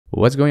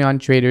What's going on,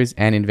 traders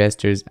and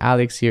investors?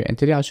 Alex here, and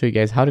today I'll show you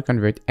guys how to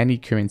convert any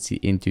currency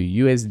into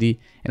USD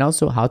and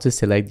also how to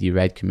select the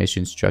right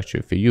commission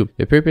structure for you.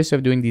 The purpose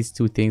of doing these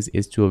two things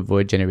is to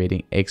avoid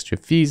generating extra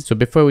fees. So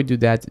before we do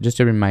that,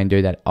 just a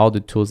reminder that all the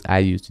tools I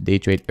use to day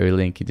trade are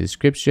linked in the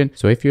description.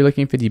 So if you're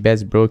looking for the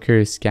best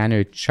broker,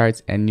 scanner,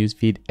 charts, and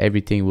newsfeed,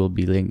 everything will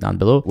be linked down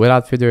below.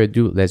 Without further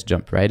ado, let's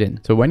jump right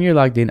in. So when you're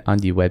logged in on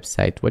the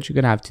website, what you're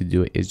gonna have to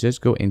do is just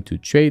go into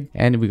trade,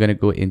 and we're gonna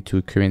go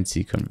into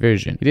currency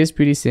conversion. It is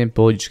pretty simple.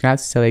 You just have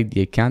to select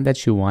the account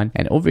that you want,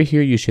 and over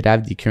here you should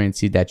have the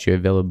currency that you're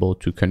available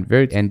to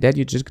convert, and then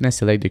you're just gonna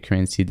select the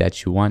currency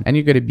that you want and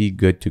you're gonna be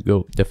good to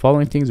go. The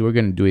following things we're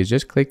gonna do is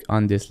just click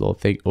on this little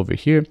thing over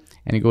here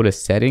and go to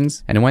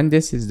settings, and when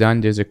this is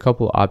done, there's a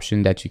couple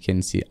options that you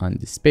can see on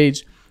this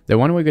page. The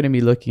one we're going to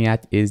be looking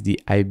at is the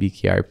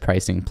IBKR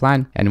pricing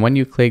plan, and when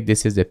you click,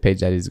 this is the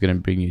page that is going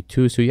to bring you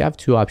to. So you have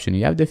two options.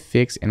 You have the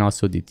fixed and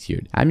also the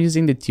tiered. I'm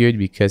using the tiered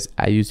because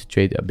I used to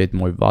trade a bit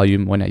more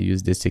volume when I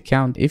use this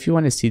account. If you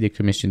want to see the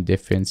commission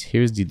difference,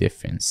 here's the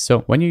difference. So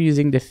when you're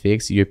using the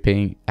fixed, you're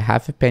paying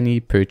half a penny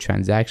per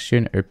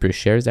transaction, or per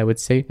shares, I would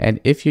say. And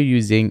if you're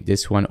using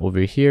this one over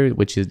here,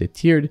 which is the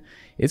tiered,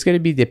 it's going to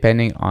be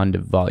depending on the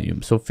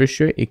volume. So for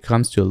sure, it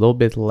comes to a little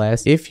bit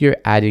less if you're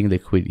adding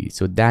liquidity.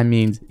 So that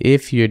means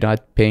if you're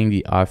not paying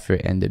the offer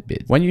and the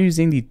bid. When you're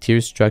using the tier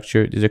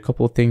structure, there's a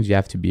couple of things you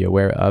have to be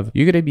aware of.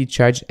 You're going to be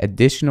charged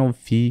additional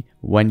fee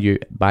when you're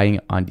buying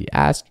on the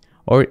ask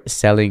or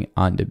selling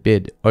on the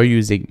bid, or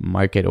using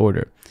market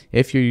order.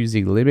 If you're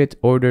using limit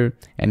order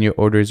and your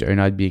orders are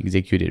not being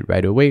executed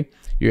right away,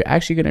 you're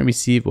actually going to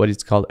receive what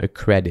is called a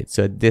credit,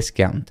 so a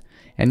discount.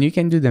 And you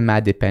can do the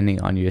math depending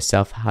on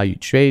yourself how you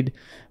trade,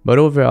 but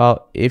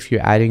overall, if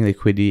you're adding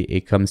liquidity,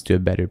 it comes to a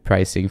better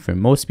pricing for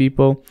most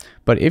people.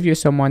 But if you're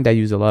someone that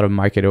use a lot of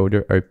market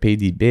order or pay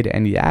the bid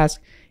and the ask,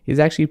 it's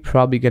actually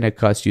probably going to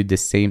cost you the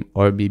same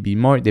or maybe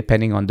more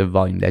depending on the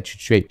volume that you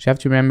trade. So you have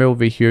to remember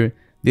over here,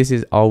 this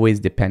is always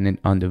dependent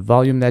on the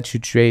volume that you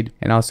trade,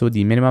 and also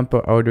the minimum per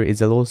order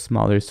is a little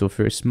smaller. So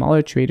for a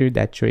smaller trader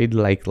that trade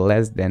like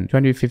less than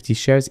 250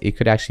 shares, it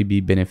could actually be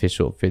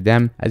beneficial for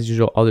them. As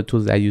usual, all the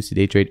tools I use to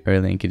day trade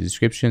are linked in the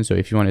description. So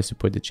if you want to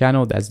support the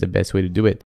channel, that's the best way to do it.